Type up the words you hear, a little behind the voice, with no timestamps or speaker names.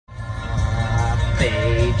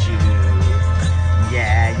fade you.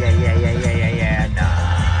 Yeah.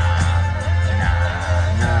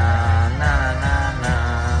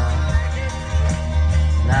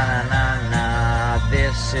 Nah.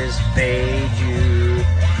 This is fade you.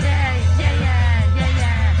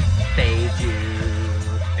 Yeah. Fade you.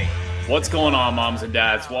 What's going on, moms and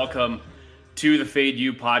dads? Welcome to the Fade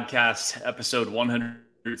You podcast, episode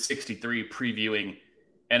 163, previewing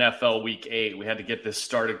NFL Week 8. We had to get this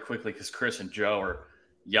started quickly because Chris and Joe are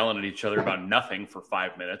yelling at each other about nothing for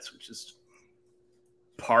 5 minutes, which is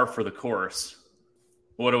par for the course.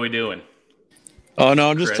 What are we doing? Oh, no,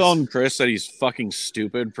 I'm just telling Chris that he's fucking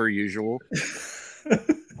stupid per usual.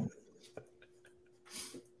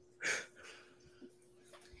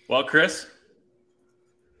 Well, Chris?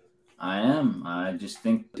 I am. I just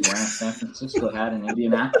think San Francisco had in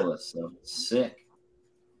Indianapolis, so it's sick.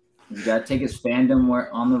 He's got to take his fandom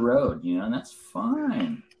on the road, and that's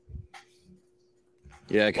fine.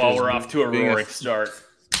 Yeah. Well, we're off to a roaring start.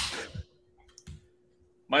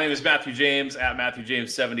 My name is Matthew James, at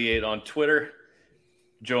MatthewJames78 on Twitter,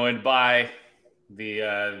 joined by the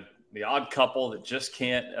odd couple that just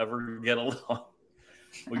can't ever get along.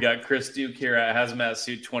 We got Chris Duke here at Hazmat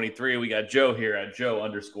Suit 23. We got Joe here at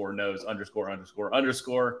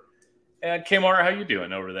Joe_knows____. And Kmart, how you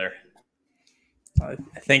doing over there? I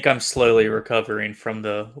think I'm slowly recovering from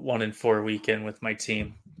the 1-4 weekend with my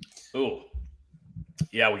team. Ooh.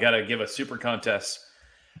 Yeah, we got to give a super contest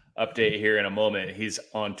update here in a moment. He's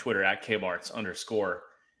on Twitter at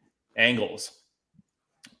Kmarts_angles.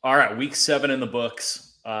 All right, week 7 in the books.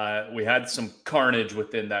 We had some carnage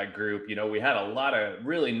within that group. We had a lot of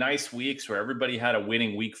really nice weeks where everybody had a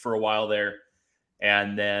winning week for a while there.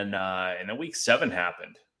 And then week 7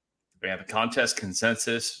 happened. We had the contest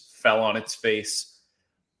consensus fell on its face.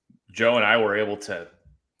 Joe and I were able to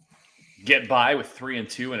get by with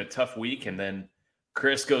 3-2 in a tough week. And then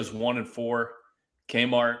Chris goes 1-4.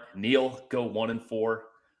 Kmart, Neil go 1-4.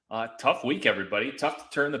 Tough week, everybody. Tough to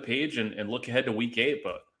turn the page and look ahead to week 8.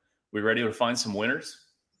 But we ready to find some winners?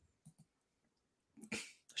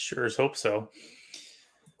 Sure as hope so.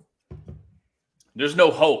 There's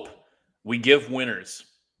no hope. We give winners.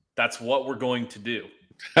 That's what we're going to do.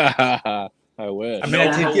 I wish. I mean,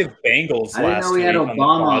 I did give Bengals last week. I didn't know we had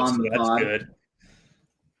Obama on the pod, so that's good.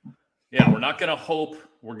 Yeah, we're not going to hope.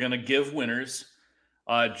 We're going to give winners.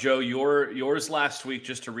 Joe, yours last week,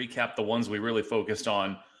 just to recap the ones we really focused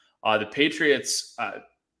on. The Patriots,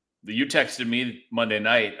 you texted me Monday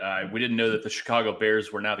night. We didn't know that the Chicago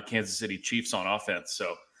Bears were now the Kansas City Chiefs on offense.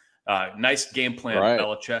 So nice game plan, right.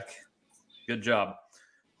 Belichick. Good job.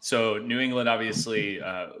 So New England, obviously,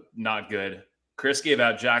 not good. Chris gave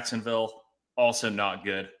out Jacksonville, also not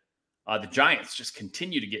good. The Giants just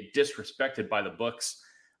continue to get disrespected by the books.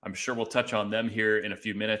 I'm sure we'll touch on them here in a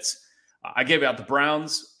few minutes. I gave out the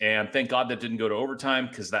Browns, and thank God that didn't go to overtime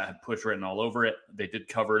because that had push written all over it. They did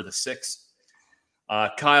cover the 6.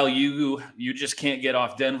 Kyle, you just can't get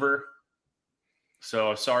off Denver,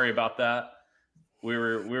 so sorry about that. We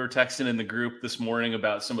were texting in the group this morning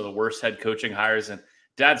about some of the worst head coaching hires, and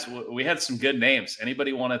dads, we had some good names.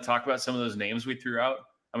 Anybody want to talk about some of those names we threw out?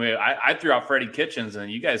 I mean, I threw out Freddie Kitchens,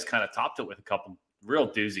 and you guys kind of topped it with a couple real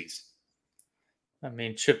doozies. I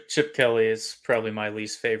mean, Chip Kelly is probably my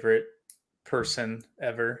least favorite person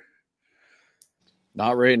ever.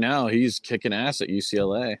 Not right now. He's kicking ass at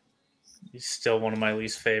UCLA. He's still one of my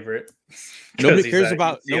least favorite. Nobody cares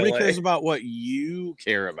about what you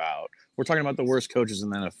care about. We're talking about the worst coaches in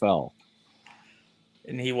the NFL.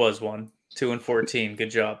 And he was one. 2-14.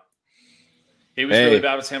 Good job. He was really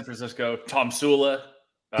bad with San Francisco. Tom Sula.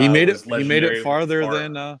 He made it farther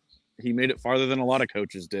than a lot of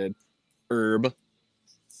coaches did. Herb's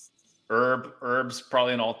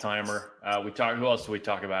probably an all-timer. Who else did we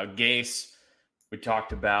talk about? Gase. We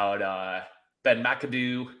talked about Ben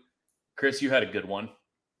McAdoo. Chris, you had a good one.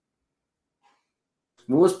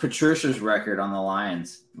 What was Patricia's record on the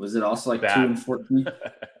Lions? Was it also like 2-14?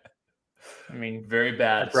 I mean, very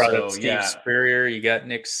bad. I brought up Steve Spurrier. You got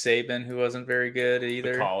Nick Saban, who wasn't very good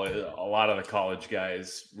either. A lot of the college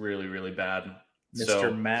guys, really, really bad.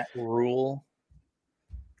 Mr. Matt Rule.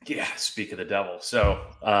 Yeah, speak of the devil. So,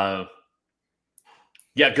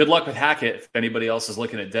 good luck with Hackett. If anybody else is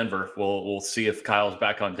looking at Denver, we'll see if Kyle's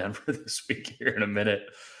back on Denver this week here in a minute.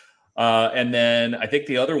 And then I think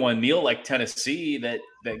the other one, Neil, like Tennessee, that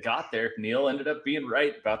got there. Neil ended up being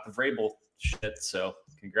right about the Vrabel shit. So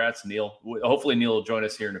congrats, Neil. Hopefully Neil will join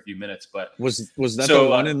us here in a few minutes. But was that the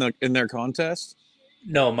one in their contest?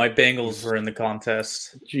 No, my Bengals were in the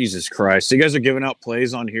contest. Jesus Christ. So you guys are giving out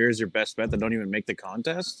plays on here as your best bet that don't even make the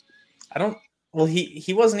contest? I don't Well,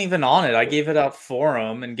 he wasn't even on it. I gave it out for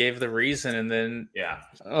him and gave the reason, and then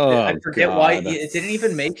I forget why it didn't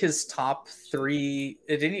even make his top 3.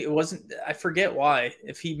 It wasn't. I forget why.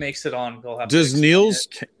 If he makes it on, he'll have. Does Neil's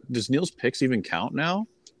picks even count now?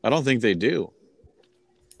 I don't think they do.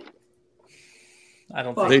 I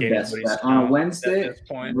don't think anybody's on a Wednesday. At this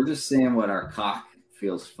point. We're just saying what our cock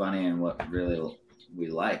feels funny and what really we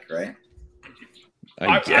like, right?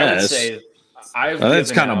 I guess. I would say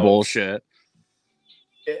that's kind of bullshit.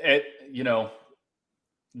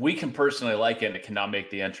 We can personally like it and it cannot make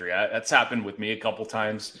the entry. That's happened with me a couple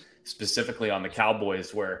times, specifically on the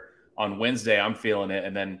Cowboys, where on Wednesday I'm feeling it.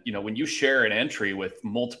 And then, when you share an entry with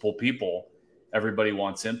multiple people, everybody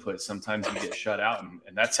wants input. Sometimes you get shut out.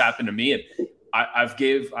 And that's happened to me. And I've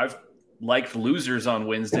liked losers on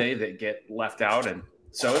Wednesday that get left out. And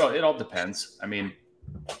so it all depends. I mean,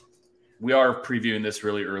 we are previewing this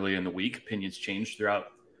really early in the week. Opinions change throughout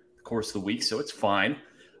the course of the week, so it's fine.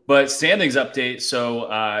 But standings update. So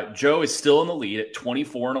Joe is still in the lead at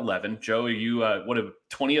 24-11. Joe, are you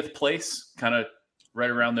 20th place? Kind of right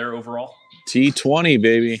around there overall? T20,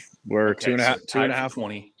 baby. We're okay,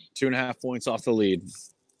 2.5 points off the lead.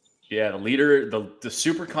 Yeah, the leader, the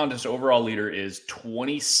Super Contest overall leader is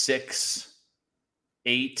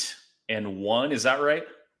 26-8-1. Is that right?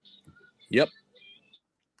 Yep.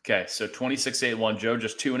 Okay, so 26-8-1. Joe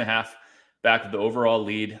just 2.5 back of the overall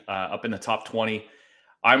lead, up in the top 20.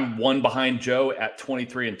 I'm 1 behind Joe at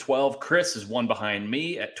 23-12. Chris is 1 behind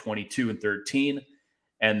me at 22-13.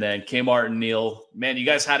 And then Kmart and Neil, man, you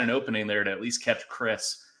guys had an opening there to at least catch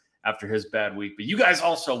Chris after his bad week. But you guys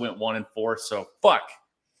also went 1-4, so fuck.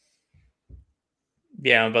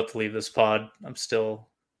 Yeah, I'm about to leave this pod. I'm still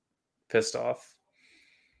pissed off.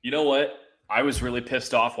 You know what? I was really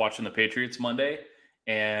pissed off watching the Patriots Monday.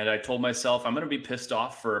 And I told myself I'm going to be pissed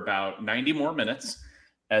off for about 90 more minutes.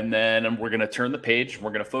 And then we're going to turn the page. We're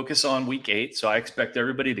going to focus on week 8. So I expect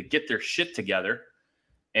everybody to get their shit together.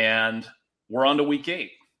 And we're on to week 8.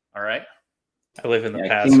 All right. I live in the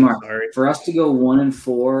past. Sorry. For us to go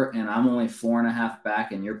 1-4 and I'm only 4.5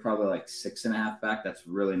 back and you're probably like 6.5 back, that's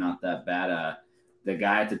really not that bad. The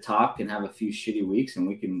guy at the top can have a few shitty weeks and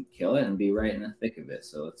we can kill it and be right in the thick of it.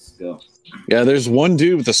 So let's go. Yeah, there's one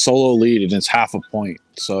dude with a solo lead and it's half a point.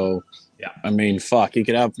 So yeah, I mean, fuck, he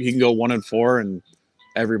can go 1-4 and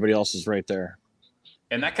everybody else is right there.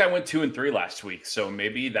 And that guy went 2-3 last week. So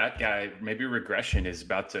maybe regression is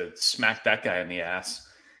about to smack that guy in the ass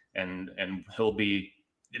and he'll be,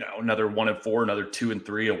 another 1-4, another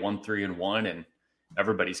 2-3, a 1-3-1, and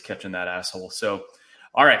everybody's catching that asshole. So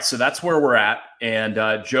all right, so that's where we're at. And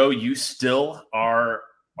Joe, you still are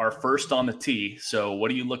first on the tee. So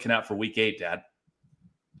what are you looking at for week 8, Dad?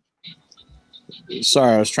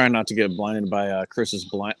 Sorry, I was trying not to get blinded by Chris's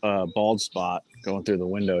bald spot going through the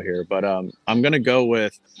window here. But I'm going to go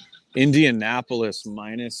with Indianapolis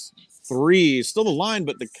 -3. Still the line,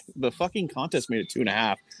 but the fucking contest made it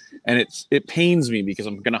 2.5. And it pains me because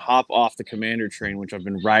I'm going to hop off the Commander train, which I've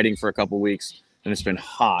been riding for a couple weeks, and it's been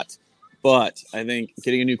hot. But I think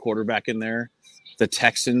getting a new quarterback in there, the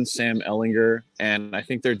Texans, Sam Ehlinger, and I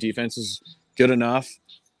think their defense is good enough.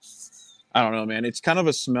 I don't know, man. It's kind of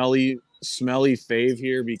a smelly fave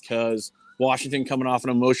here because Washington coming off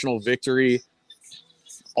an emotional victory.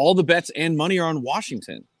 All the bets and money are on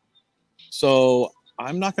Washington. So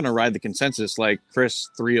I'm not going to ride the consensus like Chris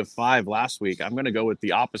 3 of 5 last week. I'm going to go with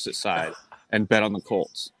the opposite side and bet on the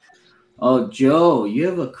Colts. Oh, Joe, you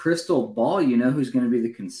have a crystal ball. You know who's going to be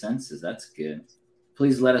the consensus. That's good.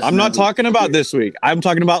 Please let us know. I'm not talking about this week. I'm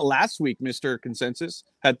talking about last week. Mr. Consensus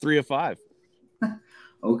had 3 of 5.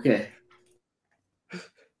 Okay.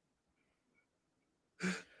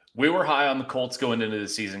 We were high on the Colts going into the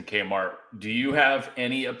season, Kmart. Do you have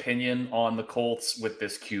any opinion on the Colts with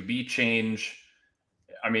this QB change?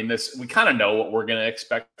 I mean, we kind of know what we're going to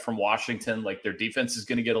expect from Washington. Like, their defense is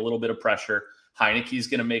going to get a little bit of pressure. Heineke's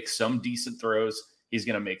going to make some decent throws. He's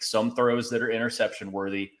going to make some throws that are interception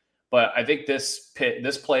worthy. But I think this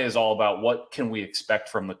play is all about what can we expect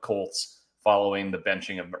from the Colts following the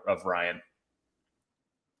benching of Ryan.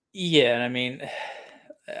 Yeah, and I mean,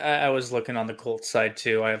 I was looking on the Colts side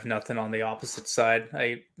too. I have nothing on the opposite side.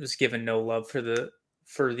 I was given no love for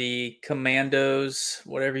the Commandos,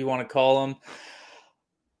 whatever you want to call them.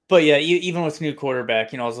 But yeah, even with new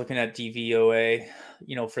quarterback, I was looking at DVOA,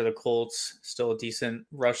 for the Colts, still a decent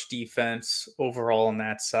rush defense overall on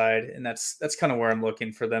that side. And that's kind of where I'm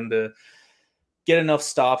looking for them to get enough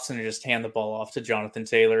stops and just hand the ball off to Jonathan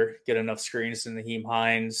Taylor, get enough screens to Nyheim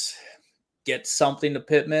Hines, get something to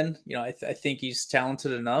Pittman. I think he's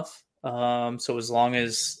talented enough. So as long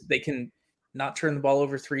as they can not turn the ball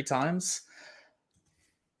over 3 times,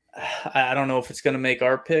 I don't know if it's going to make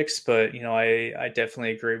our picks, but I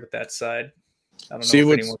definitely agree with that side. I don't See,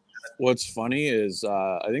 know if anyone. what's funny is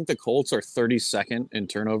I think the Colts are 32nd in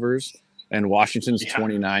turnovers and Washington's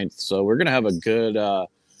 29th. So we're gonna have a good,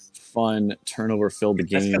 fun turnover-filled That's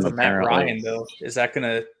game. because of Matt Apparently, Ryan, though. Is that going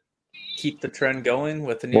to keep the trend going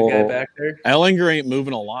with the new guy back there? Ellinger ain't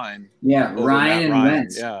moving a line. Yeah, over Ryan Matt and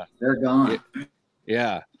Wentz. Yeah, They're gone.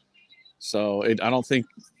 yeah. So I don't think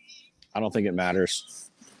it matters.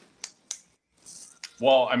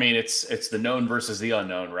 Well, I mean, it's the known versus the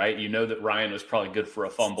unknown, right? You know that Ryan was probably good for a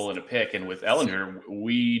fumble and a pick, and with Ellinger,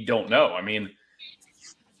 we don't know. I mean,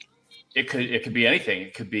 it could be anything.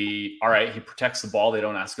 It could be, all right, he protects the ball. They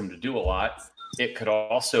don't ask him to do a lot. It could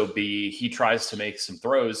also be he tries to make some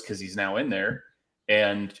throws because he's now in there,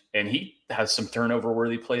 and he has some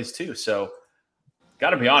turnover-worthy plays too. So, got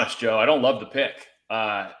to be honest, Joe, I don't love the pick.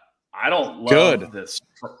 I don't love this.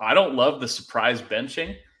 I don't love the surprise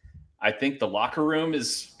benching. I think the locker room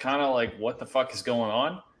is kind of like, what the fuck is going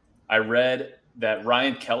on? I read that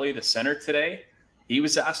Ryan Kelly, the center today, he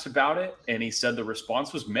was asked about it, and he said the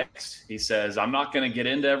response was mixed. He says, I'm not going to get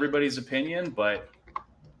into everybody's opinion, but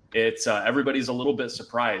it's everybody's a little bit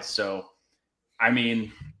surprised. So, I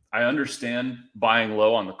mean, I understand buying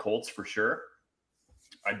low on the Colts for sure.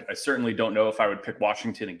 I certainly don't know if I would pick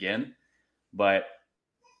Washington again, but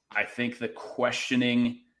I think the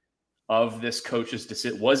questioning of this coach's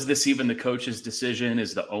decision, was this even the coach's decision?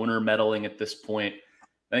 Is the owner meddling at this point?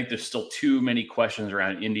 I think there's still too many questions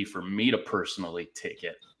around Indy for me to personally take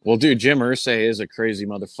it. Well, dude, Jim Irsay is a crazy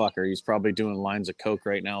motherfucker. He's probably doing lines of coke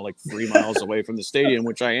right now, like 3 miles away from the stadium,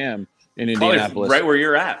 which I am in Indianapolis. Probably right where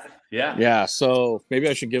you're at. Yeah. Yeah. So maybe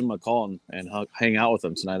I should give him a call and hang out with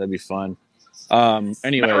him tonight. That'd be fun.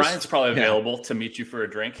 Anyways, Ryan's probably available to meet you for a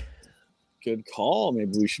drink. Good call.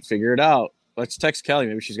 Maybe we should figure it out. Let's text Kelly.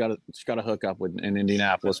 Maybe she's got to hook up in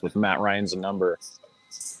Indianapolis with Matt Ryan's number.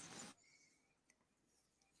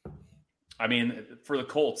 I mean, for the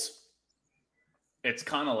Colts, it's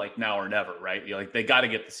kind of like now or never, right? They got to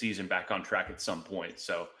get the season back on track at some point.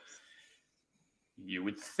 So you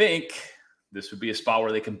would think this would be a spot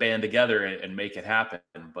where they can band together and make it happen.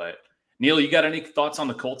 But Neil, you got any thoughts on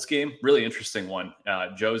the Colts game? Really interesting one.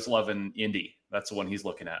 Joe's loving Indy. That's the one he's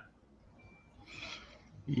looking at.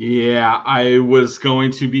 Yeah, I was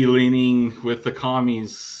going to be leaning with the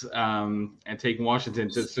commies and taking Washington.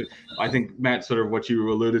 I think, Matt, sort of what you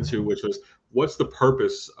alluded to, which was what's the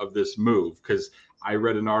purpose of this move? Because I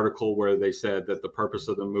read an article where they said that the purpose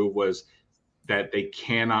of the move was that they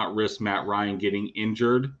cannot risk Matt Ryan getting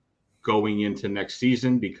injured going into next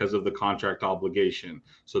season because of the contract obligation.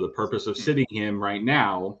 So the purpose of sitting him right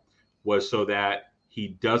now was so that he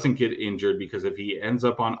doesn't get injured, because if he ends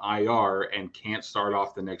up on IR and can't start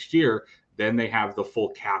off the next year, then they have the full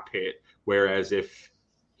cap hit. Whereas if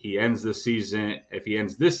he ends this season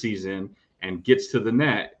and gets to the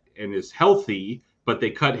net and is healthy, but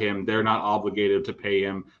they cut him, they're not obligated to pay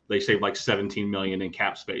him. They save like $17 million in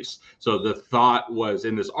cap space. So the thought was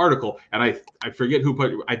in this article, and I forget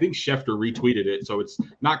who I think Schefter retweeted it. So it's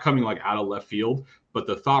not coming like out of left field, but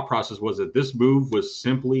the thought process was that this move was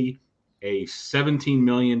simply a $17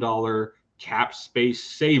 million cap space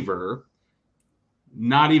saver,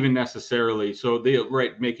 not even necessarily. So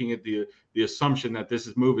making it the assumption that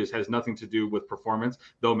this move has nothing to do with performance,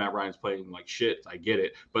 though Matt Ryan's playing like shit. I get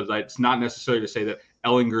it. But it's not necessarily to say that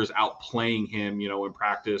Ellinger's outplaying him, in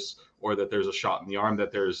practice, or that there's a shot in the arm,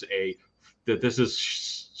 that this is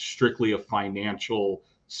strictly a financial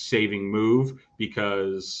saving move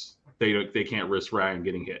because they can't risk Ryan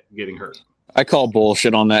getting hurt. I call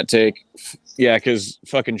bullshit on that take. Yeah, because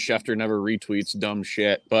fucking Schefter never retweets dumb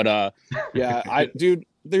shit. But yeah, dude,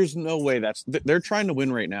 there's no way they're trying to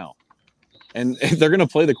win right now. And they're going to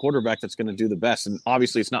play the quarterback that's going to do the best. And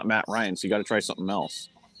obviously it's not Matt Ryan, so you got to try something else.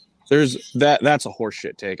 That's a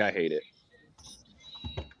horseshit take. I hate it.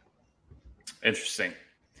 Interesting.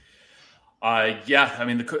 Yeah, I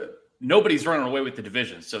mean, nobody's running away with the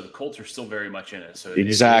division, so the Colts are still very much in it. So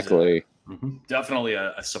exactly. Definitely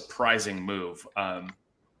a surprising move.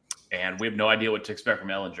 And we have no idea what to expect from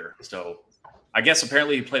Ellinger. So I guess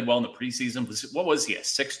apparently he played well in the preseason. What was he, a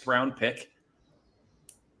 6th round pick?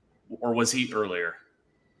 Or was he earlier?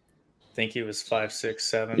 I think he was 5, 6,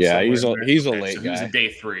 7. Yeah, he's a late so guy. He's a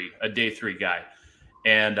day three guy.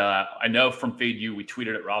 And I know from Fade You, we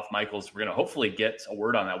tweeted at Ralph Michaels. We're going to hopefully get a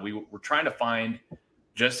word on that. We're trying to find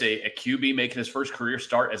just a QB making his first career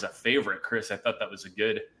start as a favorite. Chris, I thought that was a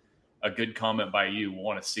good comment by you. We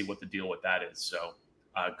want to see what the deal with that is. So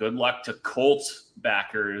good luck to Colts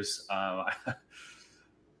backers.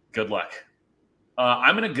 Good luck.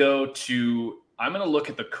 I'm going to look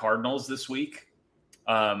at the Cardinals this week.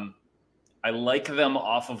 I like them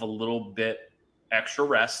off of a little bit extra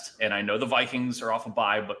rest, and I know the Vikings are off a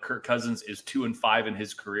bye, but Kirk Cousins is 2-5 in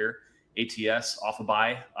his career. ATS off a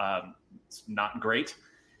bye. It's not great.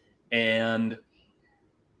 And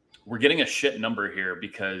we're getting a shit number here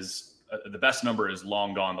because the best number is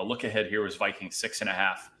long gone. The look ahead here was Vikings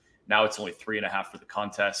 6.5. Now it's only 3.5 for the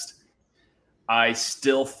contest. I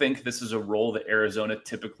still think this is a role that Arizona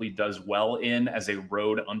typically does well in as a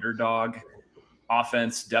road underdog.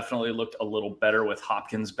 Offense definitely looked a little better with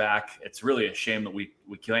Hopkins back. It's really a shame that we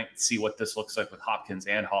can't see what this looks like with Hopkins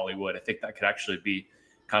and Hollywood. I think that could actually be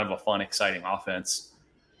kind of a fun, exciting offense.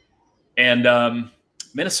 And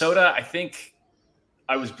Minnesota, I think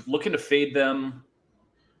I was looking to fade them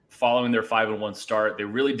following their 5-1 start. They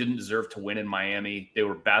really didn't deserve to win in Miami. They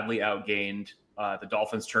were badly outgained. The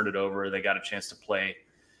Dolphins turned it over. They got a chance to play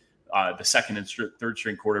the second and third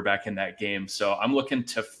string quarterback in that game. So I'm looking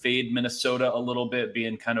to fade Minnesota a little bit,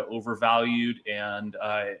 being kind of overvalued, and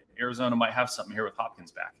Arizona might have something here with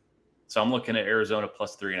Hopkins back. So I'm looking at Arizona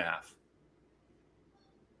plus 3.5.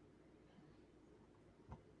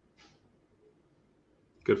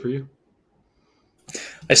 Good for you.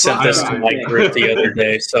 I sent this to my group the other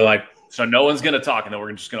day, so no one's going to talk, and then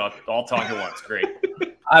we're just going to all talk at once. Great.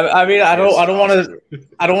 I mean, I don't want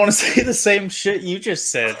to say the same shit you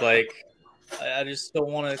just said. Like, I just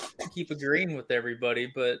don't want to keep agreeing with everybody,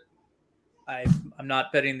 but I'm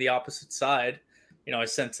not betting the opposite side. You know, I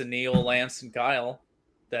sent to Neil, Lance, and Kyle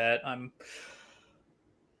that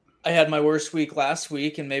I had my worst week last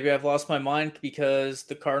week, and maybe I've lost my mind because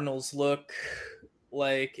the Cardinals look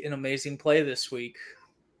like an amazing play this week.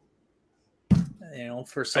 You know,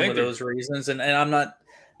 for some of those reasons, and I'm not.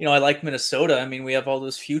 You know, I like Minnesota. I mean, we have all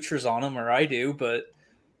those futures on them, or I do, but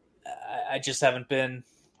I just haven't been,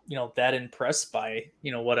 you know, that impressed by,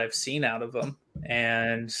 you know, what I've seen out of them.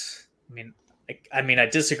 And I mean, I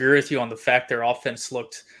disagree with you on the fact their offense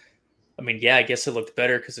looked. I mean, yeah, I guess it looked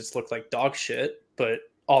better because it's looked like dog shit, but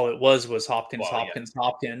all it was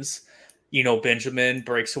Hopkins. You know, Benjamin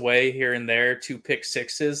breaks away here and there, 2 pick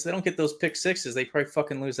sixes. They don't get those pick sixes, they probably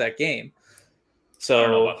fucking lose that game. So I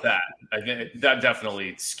don't know about that. I think that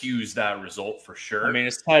definitely skews that result for sure. I mean,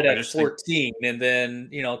 it's tied at 14, and then,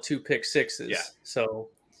 you know, 2 pick sixes. Yeah. So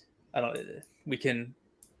we can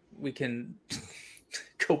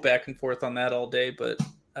go back and forth on that all day, but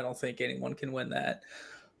I don't think anyone can win that.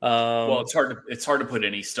 Well, it's hard to put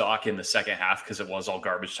any stock in the second half because it was all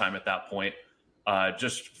garbage time at that point.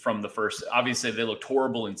 Just from the first, obviously they looked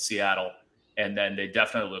horrible in Seattle, and then they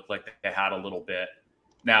definitely looked like they had a little bit.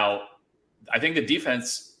 Now, I think the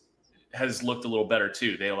defense has looked a little better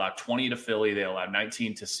too. They allowed 20 to Philly. They allowed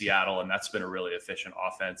 19 to Seattle, and that's been a really efficient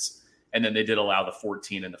offense. And then they did allow the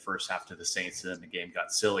 14 in the first half to the Saints, and then the game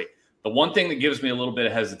got silly. The one thing that gives me a little bit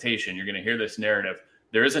of hesitation, you're going to hear this narrative,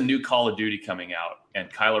 there is a new Call of Duty coming out,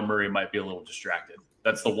 and Kyler Murray might be a little distracted.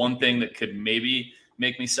 That's the one thing that could maybe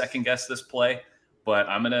make me second guess this play. But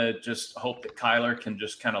I'm going to just hope that Kyler can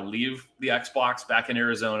just kind of leave the Xbox back in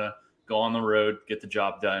Arizona, go on the road, get the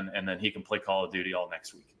job done, and then he can play Call of Duty all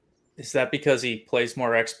next week. Is that because he plays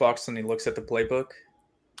more Xbox than he looks at the playbook?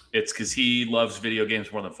 It's because he loves video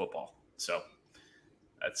games more than football. So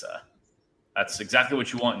that's exactly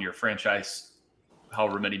what you want in your franchise,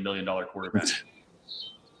 however many $1 million quarterback.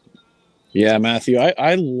 Yeah, Matthew,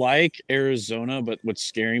 I like Arizona, but what's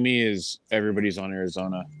scaring me is everybody's on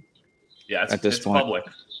Arizona. Yeah, at this point. Public.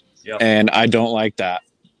 Yep. And I don't like that.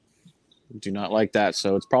 Do not like that.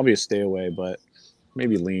 So it's probably a stay away, but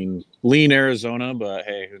maybe lean Arizona. But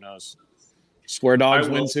hey, who knows? Square dogs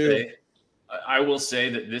win too. I will say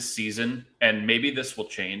that this season, and maybe this will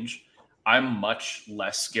change, I'm much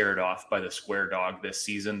less scared off by the square dog this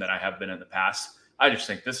season than I have been in the past. I just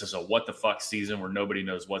think this is a what the fuck season where nobody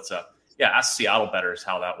knows what's up. Yeah, ask Seattle bettors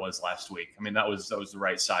how that was last week. I mean, that was the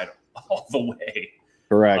right side all the way.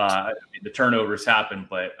 Correct. I mean, the turnovers happened,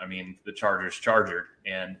 but I mean, the Chargers chargered.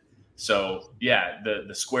 And so, yeah,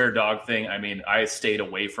 the square dog thing, I mean, I stayed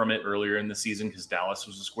away from it earlier in the season because Dallas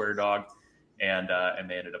was a square dog, and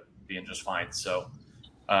they ended up being just fine. So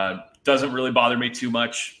doesn't really bother me too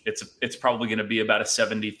much. It's probably going to be about a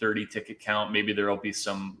 70-30 ticket count. Maybe there will be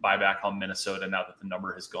some buyback on Minnesota now that the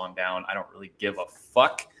number has gone down. I don't really give a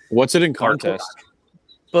fuck. What's it in contest?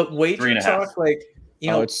 But wager talk, like,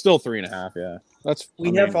 you know, it's still 3.5. Yeah.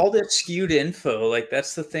 We have all that skewed info. Like,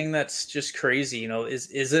 that's the thing that's just crazy. You know, is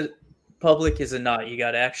it public? Is it not? You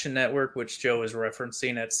got Action Network, which Joe is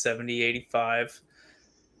referencing at 70-85.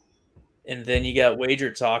 And then you got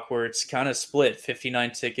Wager Talk, where it's kind of split,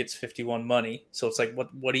 59 tickets, 51 money. So it's like,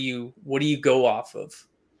 what do you go off of?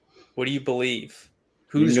 What do you believe?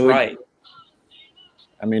 Who's right?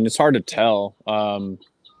 I mean, it's hard to tell.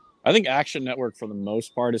 I think Action Network for the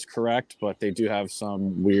most part is correct, but they do have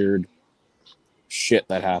some weird shit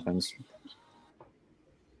that happens.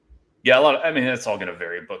 Yeah, I mean, that's all going to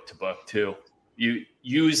vary book to book too. You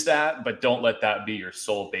use that, but don't let that be your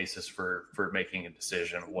sole basis for making a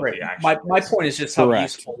decision. What the action my point is just how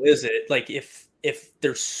Correct. useful is it? Like if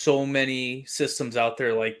there's so many systems out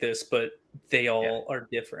there like this, but they all are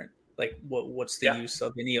different. Like what's the use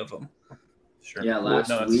of any of them? Sure. Yeah, last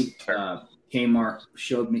No, that's week fair. Kmart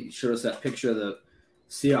showed us that picture of the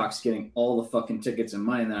Seahawks getting all the fucking tickets and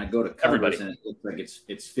money, and then I go to covers Everybody. and it looks like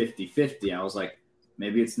it's 50-50. I was like,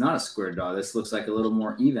 maybe it's not a square dog. This looks like a little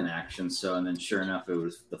more even action. So, and then sure enough, it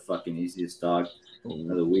was the fucking easiest dog of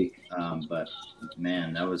the week. But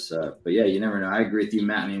man, that was. But yeah, you never know. I agree with you,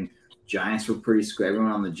 Matt. I mean, Giants were pretty square.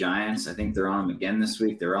 Everyone on the Giants. I think they're on them again this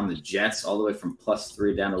week. They're on the Jets all the way from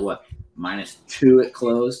 +3 down to what -2 at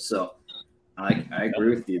closed. So. I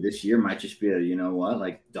agree with you. This year might just be you know what?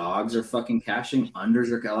 Like dogs are fucking cashing.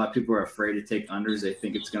 Unders are. A lot of people are afraid to take unders. They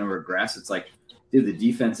think it's going to regress. It's like, dude, the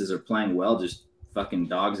defenses are playing well. Just fucking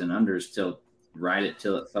dogs and unders ride it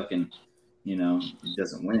till it fucking, it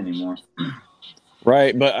doesn't win anymore.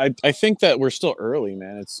 Right, but I think that we're still early,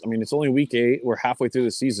 man. It's only week 8. We're halfway through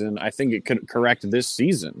the season. I think it could correct this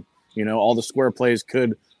season. All the square plays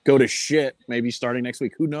could go to shit maybe starting next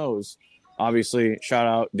week. Who knows? Obviously, shout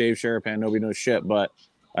out Dave Sherapan. Nobody knows shit, but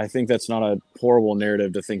I think that's not a horrible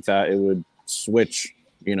narrative to think that it would switch,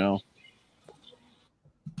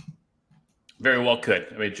 Very well could.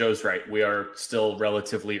 I mean, Joe's right. We are still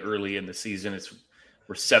relatively early in the season.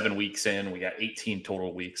 We're 7 weeks in. We got 18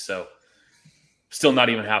 total weeks, so still not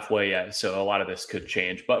even halfway yet. So a lot of this could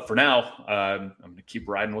change. But for now, I'm going to keep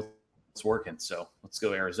riding with what's working. So let's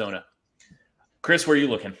go Arizona. Chris, where are you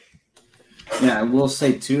looking? Yeah, I will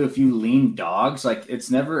say too, if you lean dogs, like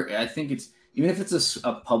it's never. I think it's even if it's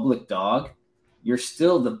a public dog,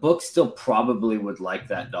 the book still probably would like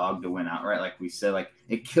that dog to win outright. Like we said, like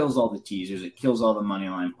it kills all the teasers, it kills all the money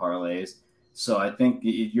line parlays. So I think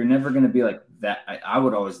you're never going to be like that. I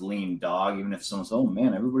would always lean dog, even if someone's, oh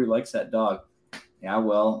man, everybody likes that dog. Yeah,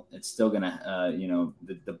 well, it's still gonna,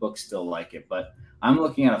 the books still like it. But I'm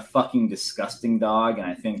looking at a fucking disgusting dog, and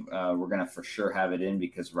I think we're gonna for sure have it in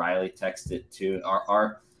because Riley texted too.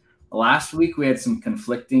 Our last week we had some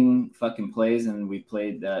conflicting fucking plays, and we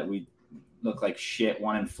played. We looked like shit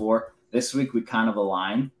 1 and 4. This week we kind of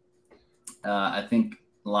align. I think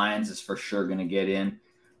Lions is for sure gonna get in.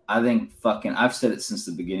 I think I've said it since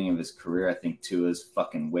the beginning of his career. I think Tua is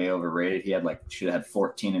fucking way overrated. He should have had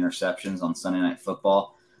 14 interceptions on Sunday Night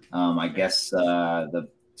Football. I guess the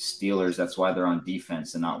Steelers, that's why they're on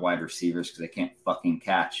defense and not wide receivers because they can't fucking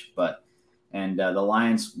catch. And the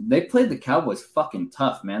Lions, they played the Cowboys fucking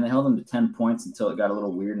tough, man. They held them to 10 points until it got a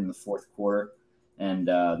little weird in the fourth quarter. And,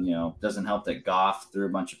 doesn't help that Goff threw a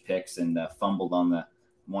bunch of picks and fumbled on the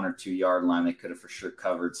 1 or 2 yard line. They could have for sure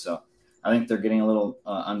covered. So, I think they're getting a little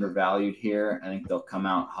undervalued here. I think they'll come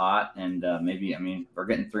out hot and we're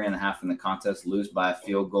getting 3.5 in the contest, lose by a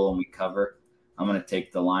field goal and we cover. I'm going to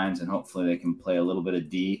take the Lions and hopefully they can play a little bit of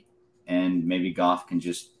D and maybe Goff can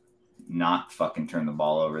just not fucking turn the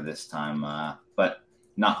ball over this time, but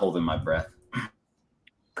not holding my breath.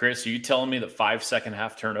 Chris, are you telling me that 5 second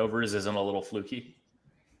half turnovers isn't a little fluky?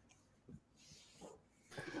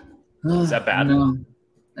 Is that bad? No.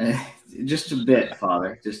 Just a bit,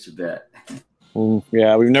 Father. Just a bit.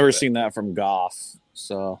 Yeah, we've never seen that from Goff.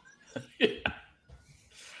 So,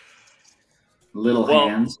 Little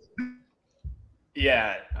hands.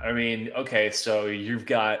 Yeah, I mean, okay, so you've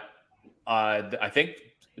got. I think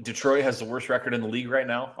Detroit has the worst record in the league right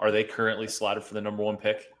now. Are they currently slotted for the number 1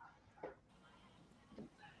 pick?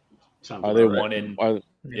 Sounds are they right. One in?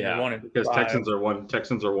 Yeah, One in Because 5. Texans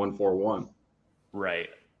are 1-4-1. right.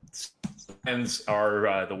 Lions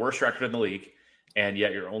are the worst record in the league, and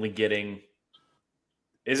yet you're only getting.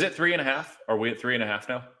 Is it 3.5? Are we at 3.5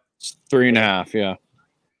 now? 3.5, yeah.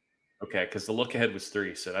 Okay, because the look ahead was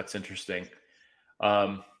 3, so that's interesting.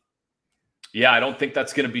 Yeah, I don't think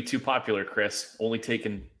that's going to be too popular, Chris. Only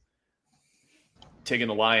taking the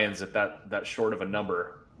Lions at that short of a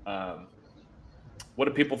number. What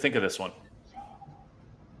do people think of this one?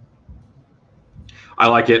 I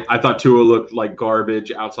like it. I thought Tua looked like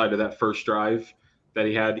garbage outside of that first drive that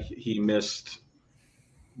he had. He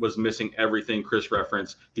was missing everything Chris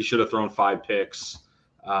referenced. He should have thrown 5 picks.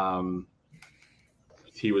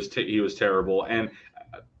 He was terrible, and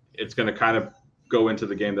it's going to kind of go into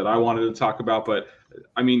the game that I wanted to talk about. But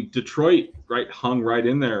I mean, Detroit hung right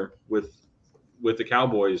in there with the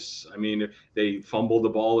Cowboys. I mean, they fumbled the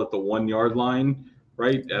ball at the 1 yard line,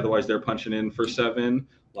 right? Otherwise, they're punching in for 7.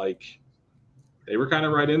 Like, they were kind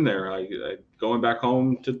of right in there. Going back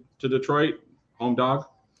home to Detroit, home dog.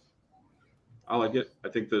 I like it. I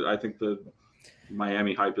think the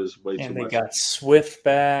Miami hype is way too much. And they got Swift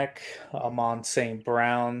back. Amon St.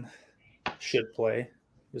 Brown should play.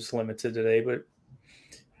 He was limited today, but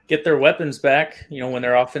get their weapons back, when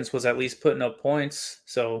their offense was at least putting up points.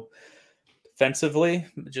 So defensively,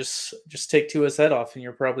 just take Tua's head off and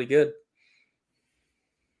you're probably good.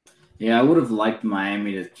 Yeah, I would have liked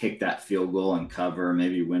Miami to kick that field goal and cover,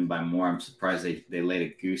 maybe win by more. I'm surprised they laid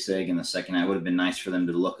a goose egg in the second half. It would have been nice for them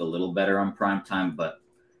to look a little better on primetime, but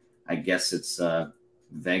I guess it's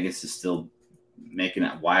Vegas is still making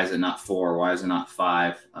it. Why is it not 4? Why is it not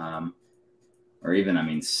 5? Or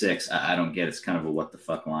even, 6. I don't get it. It's kind of a what the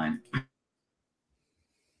fuck line.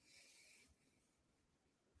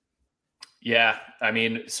 Yeah,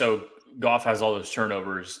 so Goff has all those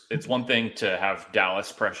turnovers. It's one thing to have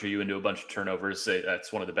Dallas pressure you into a bunch of turnovers.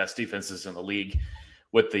 That's one of the best defenses in the league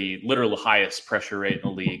with the literal highest pressure rate in the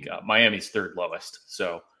league. Miami's third lowest.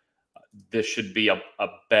 So this should be a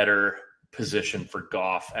better position for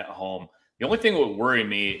Goff at home. The only thing that would worry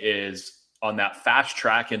me is on that fast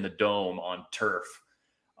track in the dome on turf,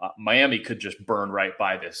 Miami could just burn right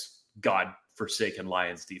by this God-forsaken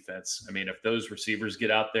Lions defense. If those receivers get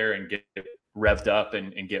out there and get revved up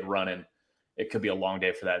and get running, it could be a long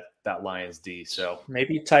day for that Lions D. So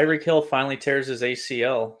maybe Tyreek Hill finally tears his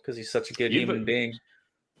ACL because he's such a good human being.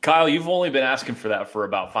 Kyle, you've only been asking for that for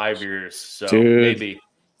about 5 years. So Dude, maybe.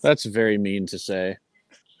 That's very mean to say.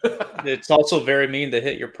 It's also very mean to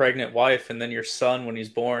hit your pregnant wife and then your son when he's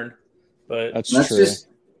born. But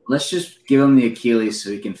let's just give him the Achilles so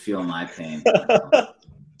he can feel my pain.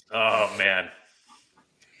 Oh man.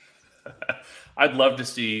 I'd love to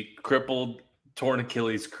see crippled, torn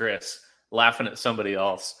Achilles Chris laughing at somebody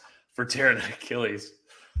else for tearing an Achilles.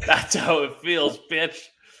 That's how it feels, bitch.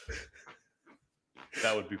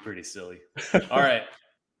 That would be pretty silly. All right.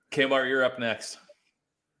 Kmart, you're up next.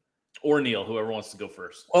 Or Neil, whoever wants to go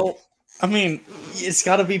first. Well, it's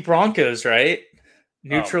got to be Broncos, right?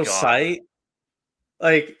 Neutral site.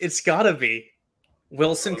 It's got to be.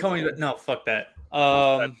 Wilson coming – no, fuck that.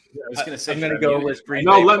 I was going to say – I'm going to go with Green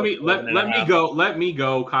No, Bay. let me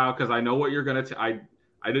go, Kyle, because I know what you're going to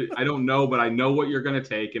 – I don't know, but I know what you're going to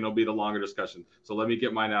take, and it'll be the longer discussion. So let me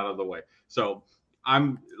get mine out of the way. So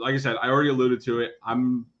I'm – like I said, I already alluded to it.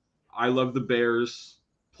 I love the Bears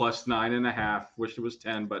plus 9.5. Wish it was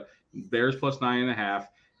 10, but Bears plus 9.5.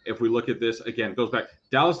 If we look at this, again, it goes back.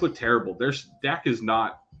 Dallas looked terrible. Dak is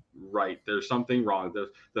not right. There's something wrong.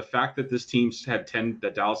 The fact that this team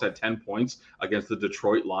that Dallas had 10 points against the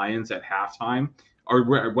Detroit Lions at halftime,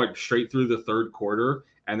 or what, straight through the third quarter,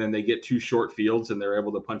 and then they get 2 short fields and they're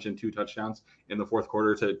able to punch in 2 touchdowns in the fourth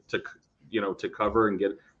quarter to cover and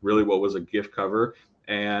get really what was a gift cover.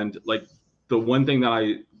 And the one thing that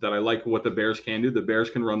I like what the Bears can do, the Bears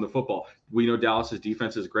can run the football. We know Dallas's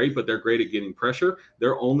defense is great, but they're great at getting pressure.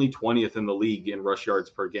 They're only 20th in the league in rush yards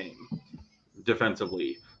per game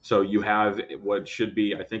defensively. So you have what should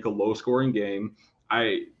be, I think, a low-scoring game.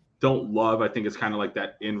 I think it's kind of like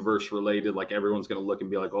that inverse related, like everyone's going to look and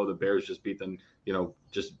be like, oh, the Bears just beat them,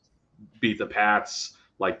 just beat the Pats.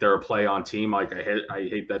 Like they're a play-on team. Like I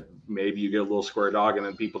hate that maybe you get a little square dog and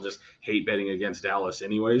then people just hate betting against Dallas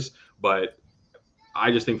anyways. But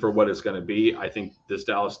I just think for what it's going to be, I think this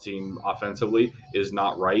Dallas team offensively is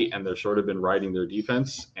not right, and they've sort of been riding their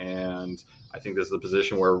defense. And I think this is the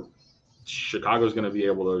position where Chicago's going to be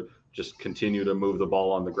able to just continue to move the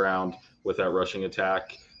ball on the ground with that rushing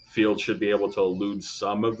attack. Fields should be able to elude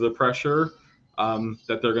some of the pressure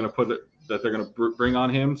that they're going to bring on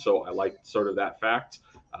him. So I like sort of that fact.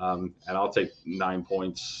 And I'll take 9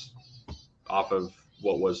 points off of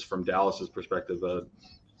what was, from Dallas's perspective,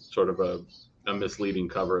 sort of a misleading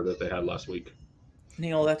cover that they had last week.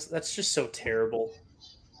 Neil, that's just so terrible.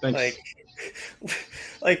 Thanks.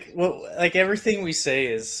 Like everything we say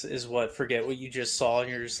is what, forget what you just saw, and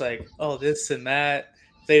you're just like, oh, this and that.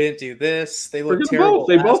 They didn't do this. They look terrible.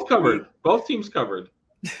 They both covered. Both teams covered.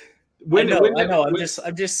 I know. I'm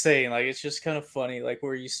just saying, it's just kind of funny,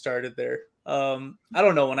 where you started there. I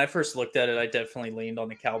don't know. When I first looked at it, I definitely leaned on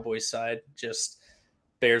the Cowboys side. Just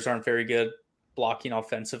Bears aren't very good blocking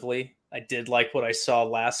offensively. I did like what I saw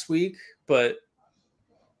last week, but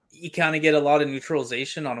you kind of get a lot of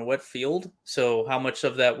neutralization on a wet field. So how much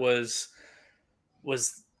of that was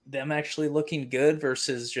them actually looking good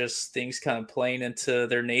versus just things kind of playing into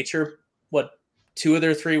their nature? What, 2 of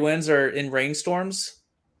their 3 wins are in rainstorms?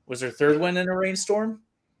 Was their 3rd win in a rainstorm?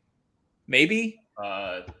 Maybe.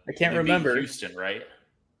 I can't remember. Houston, right?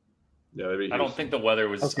 Yeah, I don't think the weather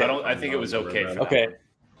was. Okay. I think it was okay. Okay.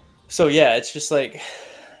 So yeah, it's just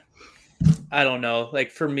I don't know.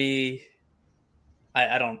 Like for me,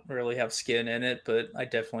 I don't really have skin in it, but I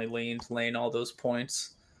definitely leaned laying all those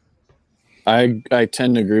points. I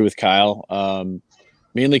tend to agree with Kyle,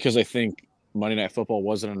 mainly because I think Monday Night Football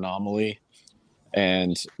was an anomaly,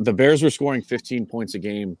 and the Bears were scoring 15 points a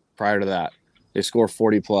game prior to that. They score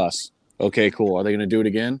 40 plus. Okay, cool. Are they going to do it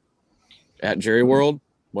again at Jerry World?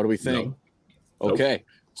 What do we think? No. Okay,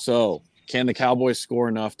 so can the Cowboys score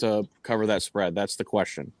enough to cover that spread? That's the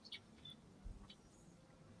question.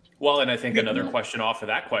 Well, and I think another question off of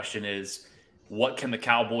that question is, what can the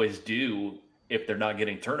Cowboys do if they're not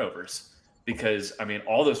getting turnovers? Because, I mean,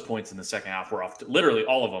 all those points in the second half were off, literally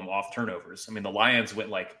all of them off turnovers. I mean, the Lions went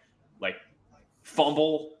like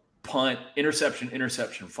fumble, punt,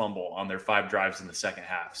 interception, fumble on their 5 drives in the second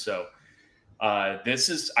half. So this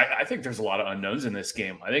is – I think there's a lot of unknowns in this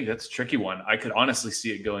game. I think that's a tricky one. I could honestly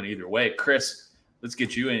see it going either way. Chris, let's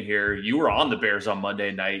get you in here. You were on the Bears on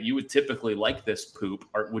Monday night. You would typically like this poop.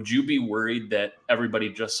 Would you be worried that everybody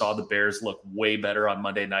just saw the Bears look way better on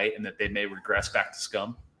Monday night and that they may regress back to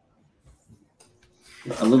scum?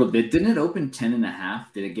 A little bit. Didn't it open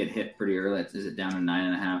 10.5? Did it get hit pretty early? Is it down to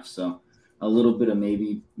 9.5? So a little bit of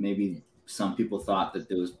maybe some people thought that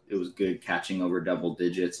it was good catching over double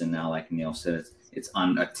digits, and now, like Neil said, it's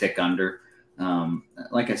on a tick under.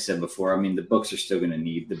 Like I said before, I mean, the books are still going to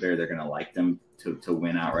need the Bear. They're going to like them to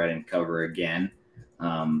win outright and cover again.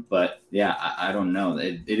 But yeah, I don't know.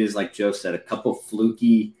 It is, like Joe said, a couple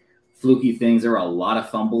fluky things. There were a lot of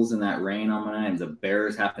fumbles in that rain on my night. The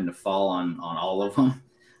Bears happened to fall on all of them.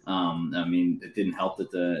 I mean, it didn't help that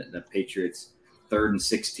the Patriots 3rd and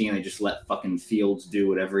 16, they just let fucking Fields do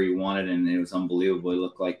whatever he wanted, and it was unbelievable. It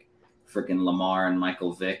looked like freaking Lamar and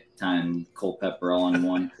Michael Vick and Culpepper all in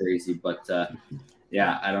one. Crazy. But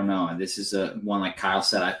yeah, I don't know. This is one, like Kyle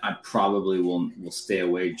said, I probably will stay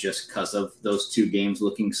away just because of those 2 games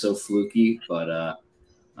looking so fluky. But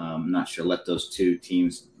I'm not sure. Let those 2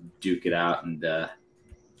 teams duke it out and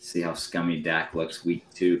see how scummy Dak looks week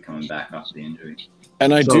 2 coming back off the injury.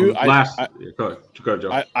 And I Go ahead,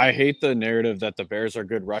 Joe. I hate the narrative that the Bears are a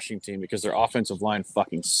good rushing team because their offensive line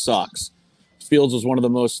fucking sucks. Fields was one of the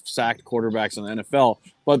most sacked quarterbacks in the NFL,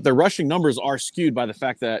 but the rushing numbers are skewed by the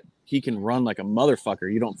fact that he can run like a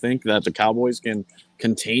motherfucker. You don't think that the Cowboys can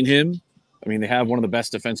contain him? I mean, they have one of the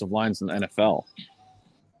best defensive lines in the NFL.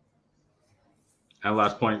 And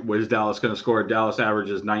last point, what is Dallas going to score? Dallas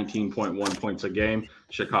averages 19.1 points a game.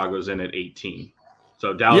 Chicago's in at 18.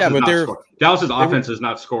 So Dallas's offense is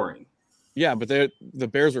not scoring. Yeah, but the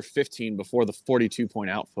Bears were 15 before the 42-point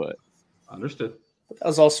output. Understood. That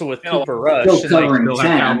was also with Cooper Rush. Still covering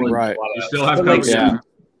 10. Right. You still have coverage. Yeah.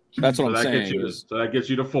 That's what So I'm saying. So that gets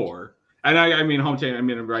you to 4. And I mean, home team, I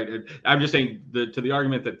mean, right. I'm just saying to the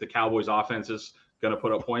argument that the Cowboys offense is going to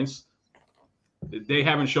put up points. They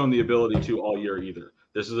haven't shown the ability to all year either.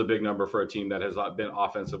 This is a big number for a team that has not been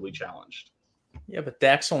offensively challenged. Yeah, but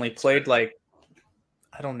Dak's only played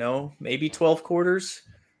I don't know, maybe 12 quarters.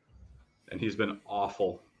 And he's been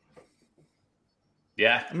awful.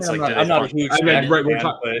 Yeah, I mean, I'm not a huge fan. Right, we're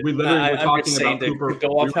talking about Cooper.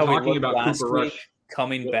 Go off how we looked about last Cooper week. Rush.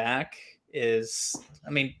 Coming back is, I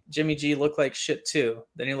mean, Jimmy G looked like shit too.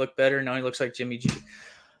 Then he looked better. Now he looks like Jimmy G.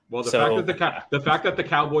 Well, the fact that the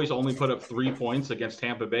Cowboys only put up 3 points against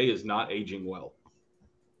Tampa Bay is not aging well.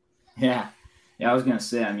 Yeah, I was going to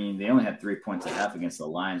say, I mean, they only had 3 points at half against the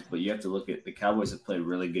Lions, but you have to look at the Cowboys have played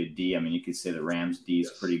really good D. I mean, you could say the Rams D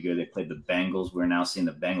is pretty good. They played the Bengals. We're now seeing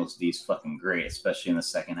the Bengals D is fucking great, especially in the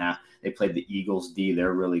second half. They played the Eagles D.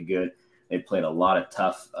 They're really good. They played a lot of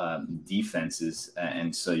tough defenses,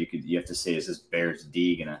 and so you have to say, is this Bears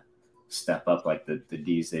D going to step up like the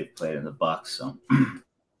Ds they've played in the Bucs? So.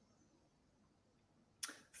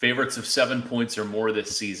 Favorites of 7 points or more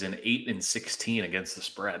this season, 8 and 16 against the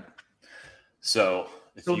spread. So,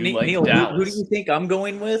 Neil, Dallas, who do you think I'm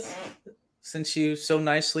going with? Since you so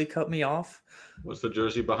nicely cut me off. What's the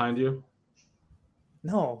jersey behind you?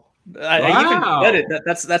 No, I even said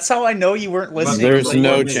it. That's how I know you weren't listening. There's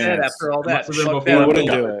no chance after all that. He wouldn't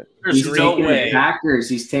do it. There's no way. The Packers.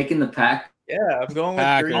 He's taking the Pack. Yeah, I'm going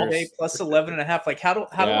with Green Bay plus 11.5. Like, how do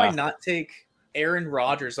I not take Aaron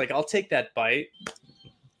Rodgers? Like, I'll take that bite,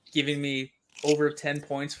 giving me over 10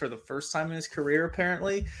 points for the first time in his career,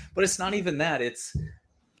 apparently. But it's not even that. It's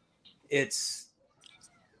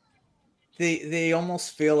they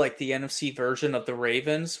almost feel like the NFC version of the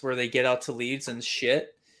Ravens, where they get out to leads and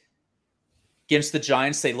shit. Against the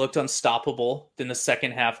Giants, they looked unstoppable. Then the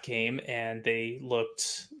second half came, and they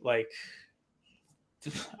looked like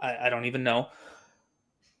I don't even know.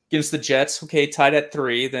 Against the Jets, okay, tied at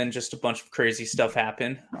 3, then just a bunch of crazy stuff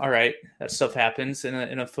happened. All right, that stuff happens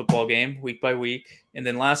in a football game week by week. And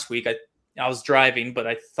then last week, I was driving, but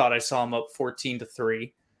I thought I saw them up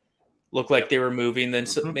 14-3. Looked like they were moving. Then,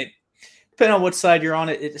 depending on what side you're on,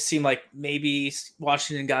 it seemed like maybe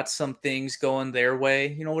Washington got some things going their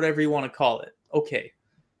way. Whatever you want to call it. Okay.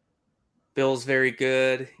 Bills very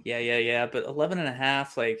good. Yeah. But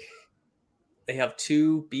 11.5, like they have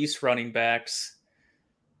 2 beast running backs.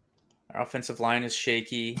 Our offensive line is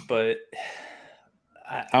shaky, but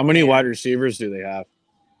how many wide receivers do they have?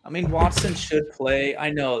 I mean, Watson should play. I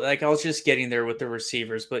know, like I was just getting there with the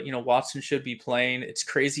receivers, but Watson should be playing. It's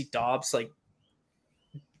crazy. Dobbs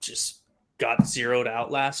just got zeroed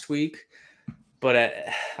out last week, but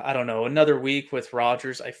I don't know. Another week with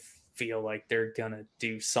Rodgers, I feel like they're gonna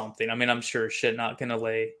do something. I mean, I'm sure shit not gonna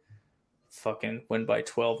fucking win by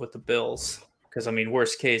 12 with the Bills. Because I mean,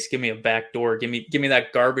 worst case, give me a back door. Give me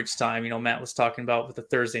that garbage time. Matt was talking about with the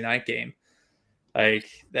Thursday night game. Like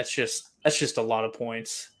that's just a lot of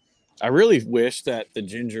points. I really wish that the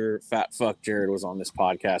ginger fat fuck Jared was on this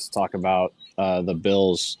podcast to talk about the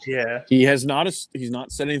Bills. Yeah, he's not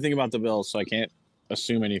said anything about the Bills, so I can't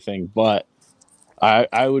assume anything. But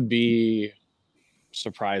I would be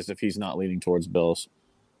surprised if he's not leaning towards Bills.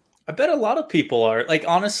 I bet a lot of people are. Like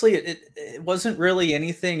honestly, it wasn't really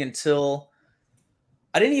anything until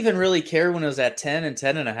I didn't even really care when it was at 10 and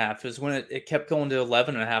 10.5. It was when it kept going to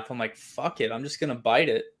 11.5. I'm like, fuck it. I'm just going to bite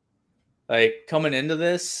it. Like coming into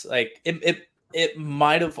this, like it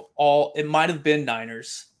might have been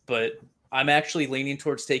Niners, but I'm actually leaning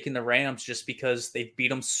towards taking the Rams just because they beat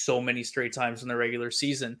them so many straight times in the regular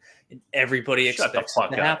season and everabody expects it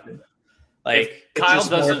to happen. Like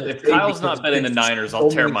if Kyle's not betting the Niners,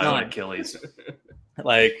 I'll tear my own Achilles.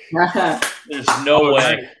 Like, there's no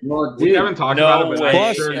way. Well, we haven't talked about it.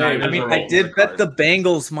 Plus, I mean, I did bet the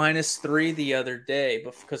Bengals -3 the other day,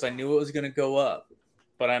 but because I knew it was going to go up.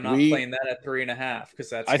 But I'm not playing that at 3.5 because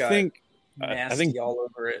that's I think all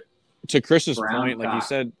over it. To Chris's point, like you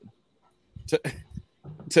said,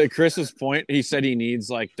 to Chris's point, he said he needs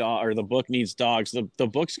the book needs dogs. The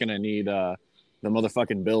book's going to need the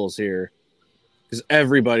motherfucking Bills here because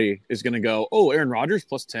everybody is going to go, oh, Aaron Rodgers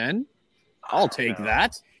 +10. I'll take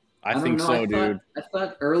that. I think so, dude. I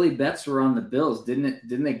thought early bets were on the Bills.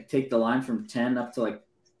 Didn't they take the line from 10 up to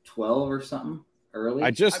 12 or something early?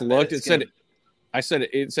 I just looked. It said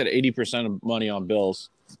 80% of money on Bills.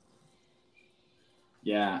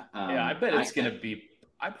 Yeah. I bet it's going to be.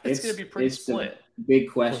 I bet it's going to be pretty split.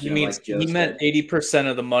 Big question. He meant 80%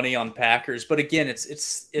 of the money on Packers, but again,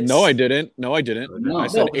 it's. No, I didn't. No, I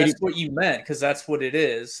said that's what you meant because that's what it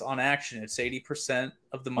is on action. It's 80%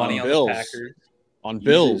 of the money on Bills. the Packers. On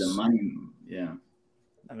Bills. The money, yeah.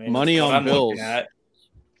 I mean, money on Bills.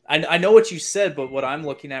 I know what you said, but what I'm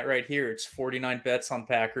looking at right here, it's 49 bets on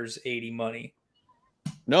Packers, 80 money.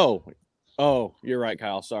 No. Oh, you're right,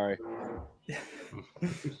 Kyle. Sorry.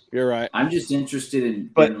 You're right. I'm just interested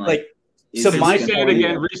in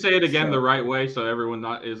Re-say it again the right way so everyone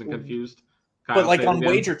isn't confused. Kyle, but on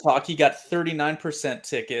Wager Talk, he got 39%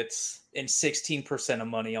 tickets and 16% of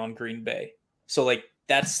money on Green Bay. So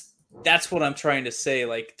that's what I'm trying to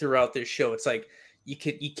say. Throughout this show, it's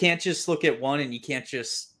you can't just look at one and you can't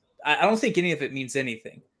just. I don't think any of it means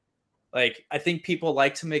anything. I think people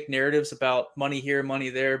like to make narratives about money here, money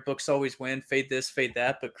there. Books always win. Fade this, fade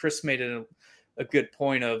that. But Chris made it a good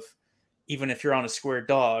point of even if you're on a square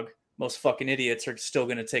dog, most fucking idiots are still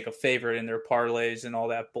going to take a favorite in their parlays and all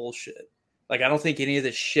that bullshit. I don't think any of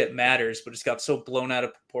this shit matters, but it's got so blown out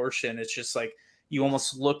of proportion. It's just you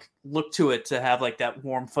almost look to it to have that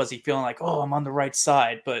warm, fuzzy feeling oh, I'm on the right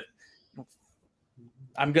side. But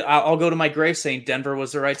I'll go to my grave saying Denver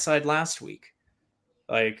was the right side last week.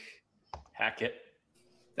 Hackett.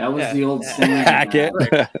 That was the old saying. Hackett.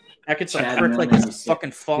 Hackett's a prick like his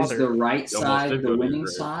fucking father. Is the right side the winning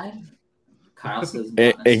side? Kyle says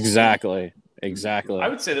exactly. I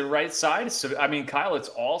would say the right side is. I mean, Kyle, it's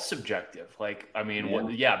all subjective.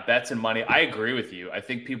 Bets and money. I agree with you. I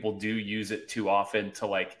think people do use it too often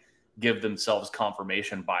to give themselves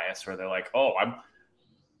confirmation bias, where they're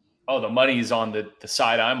the money's on the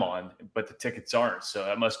side I'm on, but the tickets aren't. So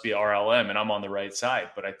that must be RLM, and I'm on the right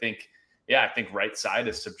side. But I think right side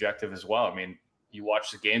is subjective as well. I mean, you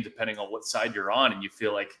watch the game depending on what side you're on, and you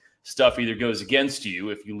feel like stuff either goes against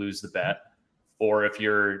you if you lose the bet, or if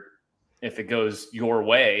it goes your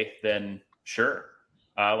way, then sure.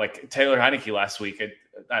 Taylor Heineke last week,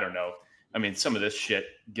 I don't know. I mean, some of this shit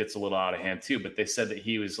gets a little out of hand too, but they said that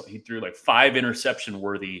he threw 5 interception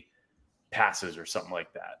worthy passes or something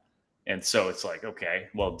like that. And so it's okay,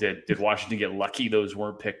 well, did Washington get lucky those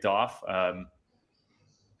weren't picked off?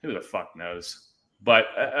 Who the fuck knows? But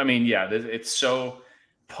I mean, it's so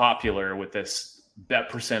popular with this bet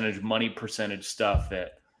percentage, money percentage stuff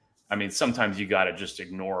that I mean, sometimes you got to just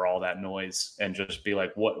ignore all that noise and just be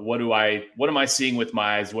like, what am I seeing with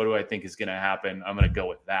my eyes? What do I think is going to happen? I'm going to go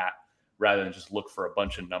with that rather than just look for a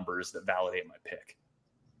bunch of numbers that validate my pick.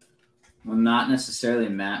 Well, not necessarily,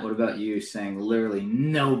 Matt. What about you saying literally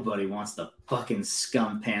nobody wants the fucking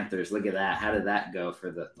scum Panthers? Look at that. How did that go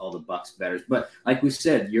for all the Bucks bettors? But like we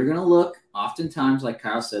said, you're going to look oftentimes, like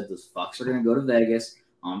Kyle said, those fucks are going to go to Vegas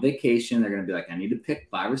on vacation. They're going to be like, I need to pick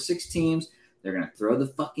 5 or 6 teams. They're going to throw the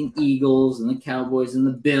fucking Eagles and the Cowboys and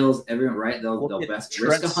the Bills. Everyone, right? They'll best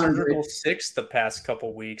risk 100. 6 the past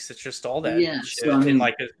couple weeks. It's just all that shit. So, I mean, and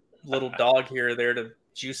like a little dog here or there to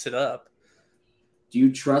juice it up. Do you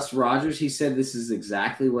trust Rodgers? He said this is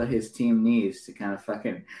exactly what his team needs to kind of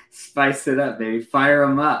fucking spice it up, baby. Fire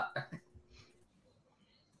them up.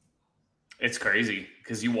 It's crazy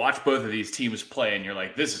because you watch both of these teams play and you're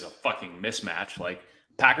like, this is a fucking mismatch. Like,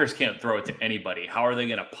 Packers can't throw it to anybody. How are they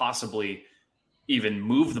going to possibly even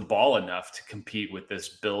move the ball enough to compete with this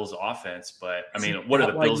Bills offense? But I mean, what are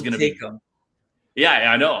the Bills going to be? Yeah,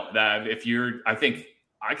 I know that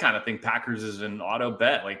I kind of think Packers is an auto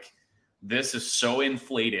bet. Like, this is so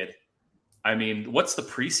inflated. I mean, what's the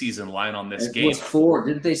preseason line on this game? It was 4.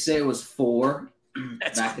 Didn't they say it was 4?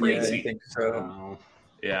 That's crazy. I think so.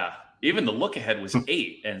 Yeah. Even the look ahead was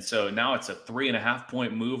 8. And so now it's a 3.5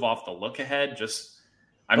 point move off the look ahead.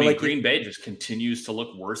 Green Bay just continues to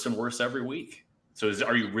look worse and worse every week. So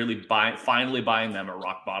are you really finally buying them at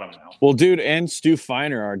rock bottom now? Well, dude, and Stu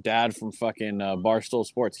Feiner, our dad from fucking Barstool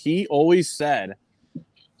Sports, he always said,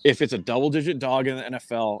 if it's a double-digit dog in the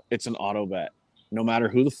NFL, it's an auto bet, no matter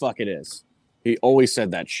who the fuck it is. He always said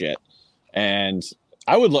that shit. And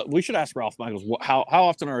we should ask Ralph Michaels, how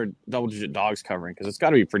often are double-digit dogs covering? Because it's got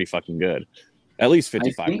to be pretty fucking good. At least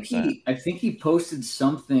 55%. I think he posted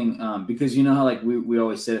something because you know how like we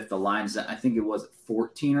always said if the line's, I think it was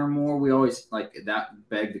 14 or more, we always like that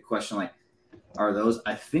begged the question, like, are those?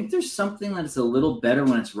 I think there's something that's a little better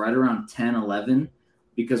when it's right around 10, 11,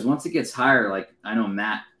 because once it gets higher, like I know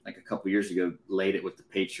Matt, like a couple years ago, laid it with the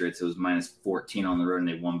Patriots. It was minus 14 on the road, and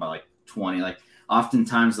they won by like 20. Like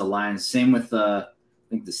oftentimes the Lions, same with I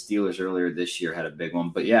think the Steelers earlier this year had a big one.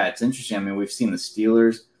 But yeah, it's interesting. I mean, we've seen the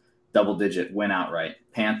Steelers double-digit win outright.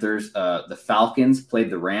 Panthers, the Falcons played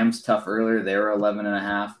the Rams tough earlier. They were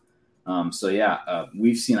 11.5. So yeah,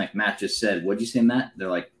 we've seen, like Matt just said. What'd you say, Matt? They're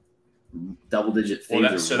like double-digit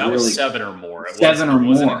favorites. So that was 7 or more. It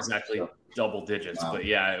wasn't exactly double digits, but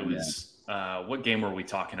yeah, it was. What game were we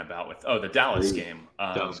talking about the Dallas game?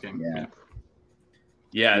 Dallas game.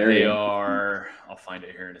 Yeah, they are. I'll find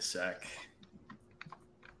it here in a sec.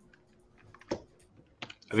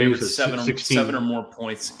 I think it was 7 or more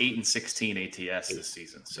points, 8 and 16 ATS this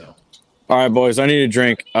season. So, all right, boys, I need a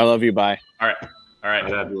drink. I love you. Bye. All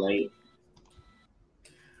right. Late.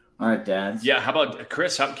 All right, Dad. Yeah. How about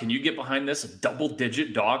Chris? Can you get behind this? A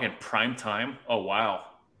double-digit dog in prime time? Oh wow.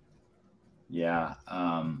 Yeah,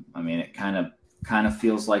 I mean, it kind of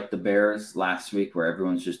feels like the Bears last week, where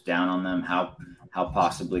everyone's just down on them. How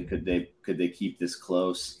possibly could they keep this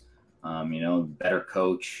close? Better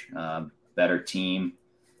coach, better team,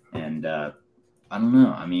 and I don't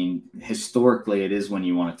know. I mean, historically, it is when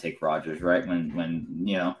you want to take Rodgers, right?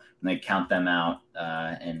 When they count them out,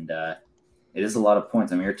 and it is a lot of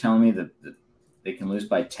points. I mean, you're telling me that they can lose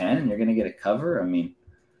by 10 and you're going to get a cover. I mean,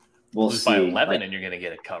 we'll lose see. By 11 and you're going to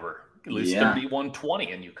get a cover. You lose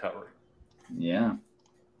 31-20 and you cover. Yeah.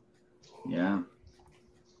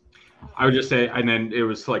 I would just say, and then it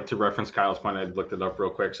was like to reference Kyle's point, I looked it up real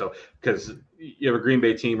quick. So, because you have a Green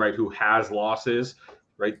Bay team, right, who has losses,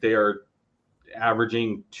 right? They are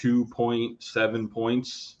averaging 2.7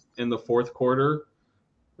 points in the fourth quarter,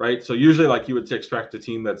 right? So usually, like, you would expect a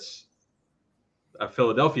team that's a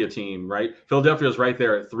Philadelphia team, right? Philadelphia is right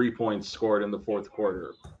there at 3 points scored in the fourth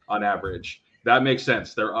quarter on average. That makes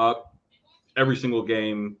sense. They're up every single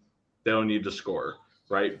game. They don't need to score,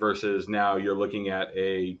 right? Versus now you're looking at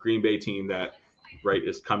a Green Bay team that, right,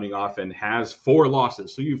 is coming off and has 4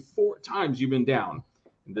 losses. So 4 times you've been down.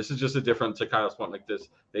 And this is just a different, to Kyle's point, like this,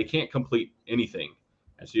 they can't complete anything.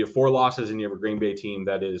 And so you have 4 losses and you have a Green Bay team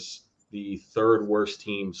that is the 3rd worst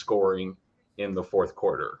team scoring in the fourth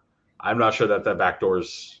quarter. I'm not sure that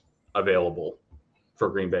backdoor's available for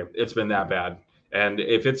Green Bay. It's been that bad. And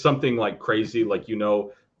if it's something like crazy, like,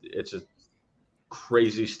 it's a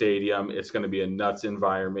crazy stadium, it's going to be a nuts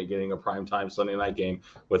environment, getting a primetime Sunday night game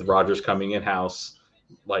with Rodgers coming in-house.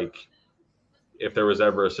 Like, if there was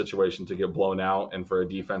ever a situation to get blown out and for a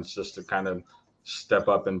defense just to kind of step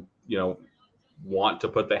up and, want to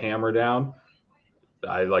put the hammer down,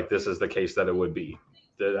 this is the case that it would be.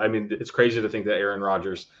 I mean, it's crazy to think that Aaron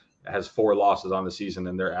Rodgers has 4 losses on the season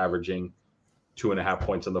and they're averaging 2.5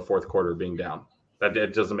 points in the fourth quarter being down. That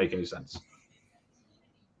it doesn't make any sense.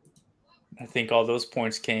 I think all those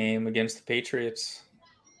points came against the Patriots.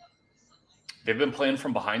 They've been playing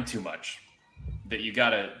from behind too much. That you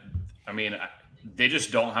got to, I mean, they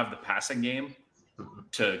just don't have the passing game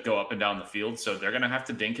to go up and down the field. So they're going to have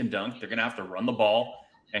to dink and dunk. They're going to have to run the ball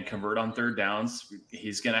and convert on third downs.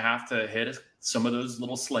 He's going to have to hit some of those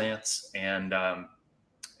little slants. And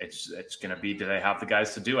it's going to be, do they have the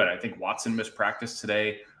guys to do it? I think Watson missed practice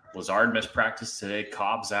today. Lazard missed practice today.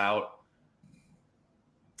 Cobb's out.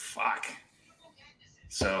 Fuck.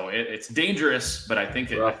 So it's dangerous, but I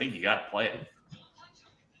think you got to play it.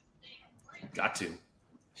 Got to.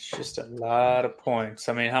 It's just a lot of points.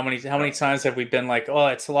 I mean, how many times have we been like, oh,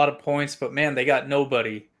 it's a lot of points, but man, they got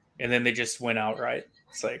nobody, and then they just win outright.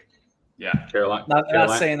 It's like, yeah, Carolina.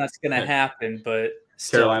 Not saying that's going to happen, but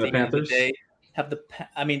still, Carolina Panthers.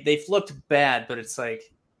 They've looked bad, but it's like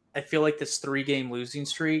I feel like this 3-game losing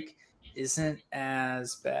streak isn't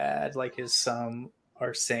as bad, like as some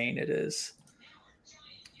are saying it is.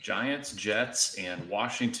 Giants, Jets, and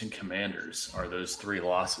Washington Commanders are those 3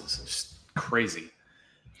 losses. It's just crazy.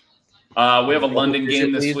 We have a London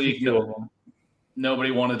game this week.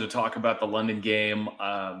 Nobody wanted to talk about the London game.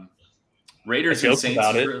 Raiders and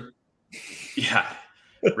Saints.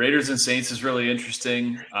 Raiders and Saints is really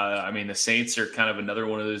interesting. I mean, the Saints are kind of another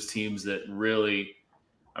one of those teams that really,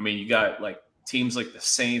 I mean, you got like teams like the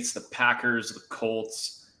Saints, the Packers, the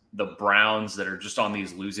Colts, the Browns that are just on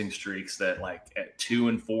these losing streaks that like at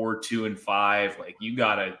 2-4, 2-5, like you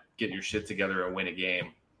got to get your shit together and win a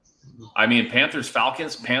game. I mean, Panthers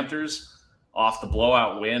off the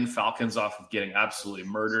blowout win, Falcons off of getting absolutely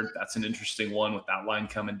murdered. That's an interesting one with that line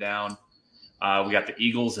coming down. We got the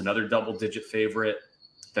Eagles, another double-digit favorite.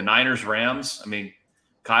 The Niners, Rams. I mean,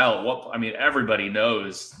 Kyle, everybody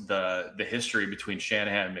knows the history between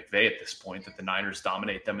Shanahan and McVay at this point, that the Niners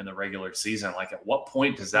dominate them in the regular season. Like, at what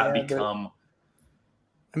point does that become?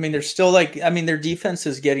 I mean, they're still their defense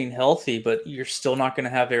is getting healthy, but you're still not going to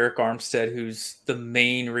have Eric Armstead, who's the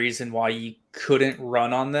main reason why you couldn't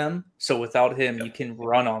run on them. So without him, you can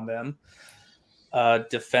run on them.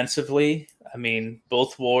 Defensively, I mean,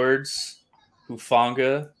 both Wards,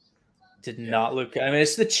 Hufanga did not look. I mean,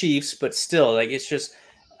 it's the Chiefs, but still, like, it's just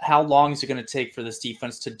how long is it going to take for this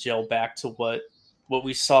defense to gel back to what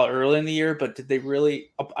we saw early in the year? But did they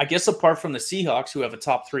really? I guess apart from the Seahawks, who have a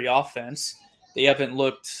top 3 offense, they haven't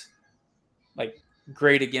looked like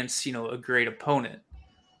great against, a great opponent.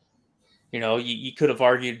 You could have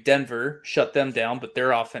argued Denver, shut them down, but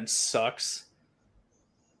their offense sucks.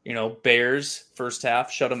 Bears, first half,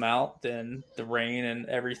 shut them out. Then the rain and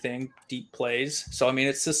everything, deep plays. So, I mean,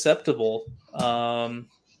 it's susceptible. I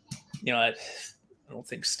don't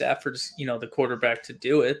think Stafford's, the quarterback to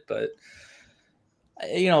do it. But,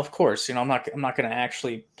 of course, I'm not going to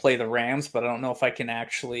actually play the Rams, but I don't know if I can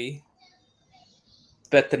actually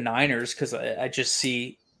bet the Niners, because I just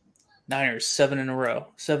see Niners 7 in a row.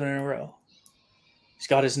 He's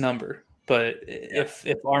got his number. But if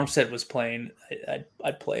Armstead was playing,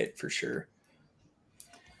 I'd play it for sure.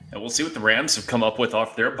 And we'll see what the Rams have come up with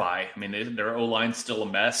off their bye. I mean, their O-line's still a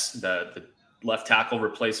mess. The left tackle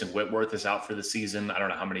replacing Whitworth is out for the season. I don't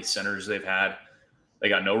know how many centers they've had. They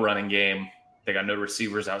got no running game. They got no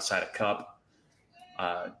receivers outside of Cup.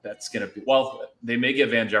 That's going to be – well, they may get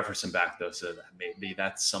Van Jefferson back, though, so maybe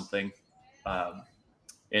that's something.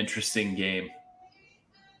 Interesting game.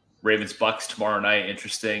 Ravens-Bucks tomorrow night,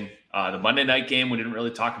 interesting. The Monday night game, we didn't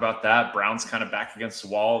really talk about that. Browns kind of back against the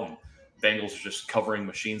wall, and Bengals are just covering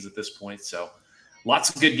machines at this point. So lots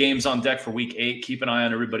of good games on deck for Week 8. Keep an eye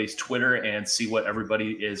on everybody's Twitter and see what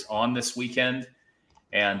everybody is on this weekend.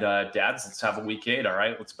 And, Dads, let's have a Week 8, all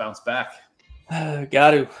right? Let's bounce back.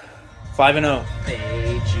 Got to. 5-0.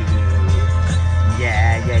 Fade you.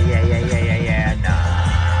 Yeah.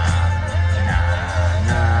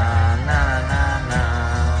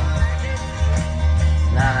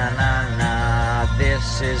 Nah.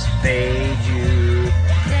 This is Fade You.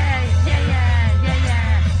 Yeah.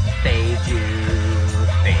 Fade you.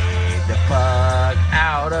 Fade the fuck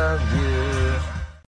out of you.